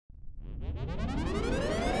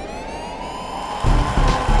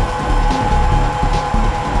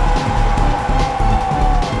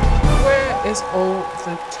is all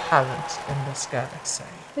the talent in this galaxy?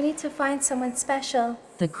 We need to find someone special.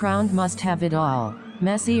 The crown must have it all.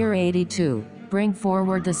 Messier 82, bring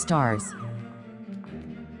forward the stars.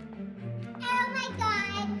 Oh my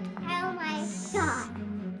god. Oh my god.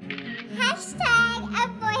 Hashtag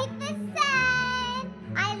avoid the sun.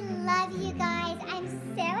 I love you guys. I'm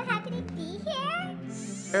so happy to be here.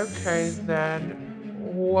 Okay then,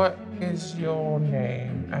 what is your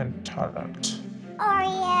name and talent?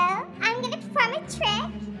 Oreo, I'm gonna perform a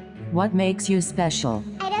trick. What makes you special?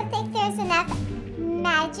 I don't think there's enough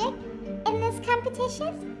magic in this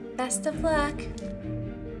competition. Best of luck.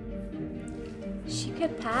 She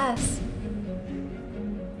could pass.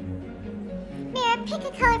 Mira, pick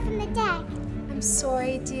a color from the deck. I'm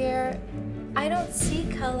sorry, dear. I don't see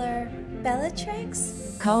color.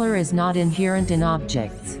 Bellatrix? Color is not inherent in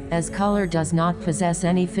objects, as color does not possess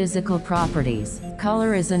any physical properties.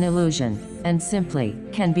 Color is an illusion, and simply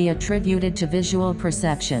can be attributed to visual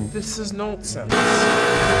perception. This is nonsense.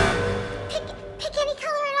 Pick any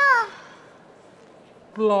color at all.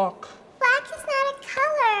 Block. Black is not a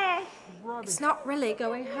color. It's not really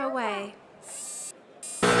going her way.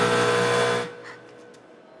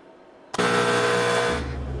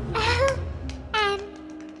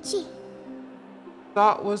 OMG.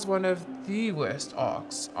 That was one of the worst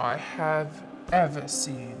arcs I have ever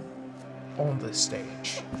seen on this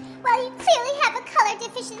stage. Well, you clearly have a color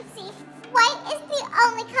deficiency. White is the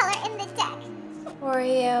only color in the deck.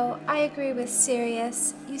 Oreo, I agree with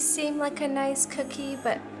Sirius. You seem like a nice cookie,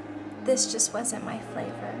 but this just wasn't my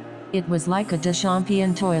flavor. It was like a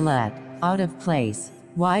Deschampion toilet, out of place.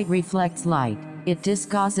 White reflects light. It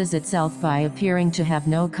disguises itself by appearing to have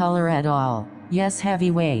no color at all. Yes,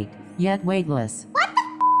 heavyweight, yet weightless. What the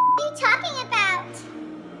are you talking about?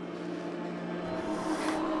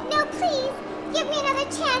 No, please. Give me another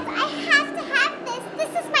chance. I have to have this.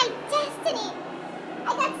 This is my destiny. I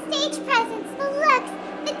got stage presence, the looks,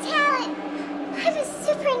 the talent. I'm a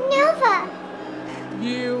supernova.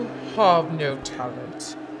 You have no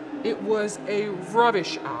talent. It was a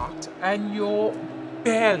rubbish act, and you're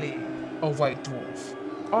barely a white dwarf.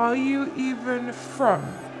 Are you even from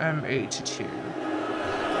M82?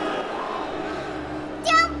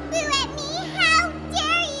 Don't boo at me. How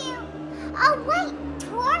dare you? A white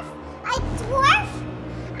dwarf? A dwarf?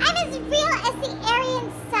 I'm as real as the Aryan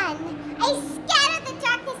sun. I scatter the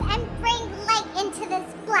darkness and bring light into this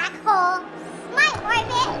black hole. My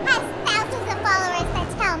orbit has thousands of followers that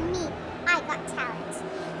tell me I got talent.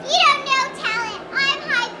 You don't know talent. I'm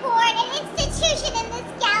High Court, an institution in this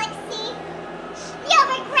galaxy. You'll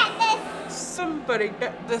regret this. Somebody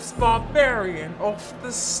get this barbarian off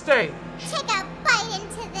the stage. Take a bite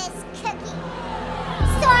into this cookie.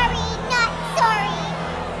 Sorry, not sorry.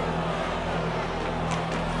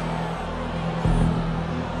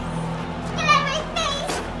 Get out of my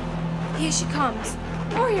face. Here she comes.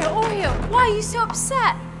 Oreo, why are you so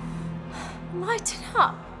upset? Lighten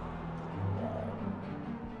up.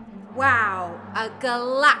 Wow, a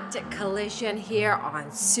galactic collision here on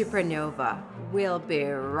Supernova. We'll be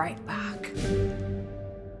right back.